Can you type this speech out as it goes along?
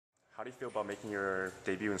How do you feel about making your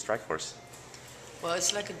debut in Strikeforce? Well,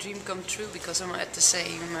 it's like a dream come true because I'm at the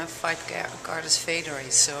same fight card as Vader,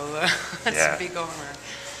 so it's a big honor.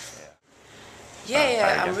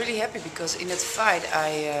 Yeah, I'm really happy because in that fight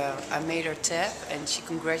I made her tap and she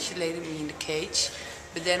congratulated me in the cage.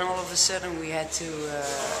 But then all of a sudden we had to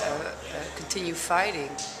continue fighting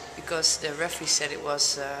because the referee said it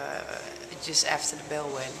was just after the bell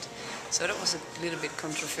went. So that was a little bit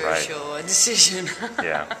controversial decision.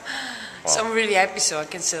 Yeah. Well, so I'm really happy so I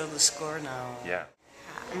can settle the score now. Yeah.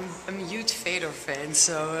 I'm a huge Vader fan,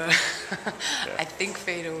 so I think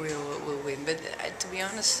Vader will win. But to be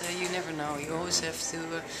honest, you never know. You always have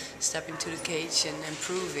to step into the cage and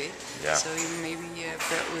prove it. Yeah. So maybe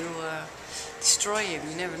Brett will destroy him.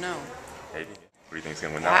 You never know. Maybe. Who do you think is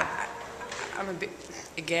going to win now? I'm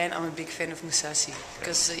a big fan of Musashi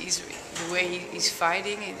because the way he's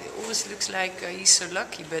fighting, it always looks like he's so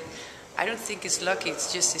lucky. But I don't think it's lucky.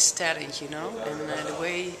 It's just his talent, you know, and the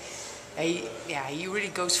way. He really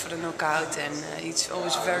goes for the knockout and he's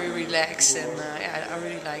always very relaxed and I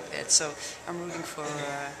really like that. So I'm rooting for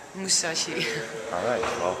Musashi. All right.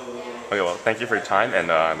 Well, thank you for your time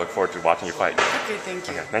and I look forward to watching you fight. Okay, thank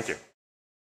you. Okay, thank you.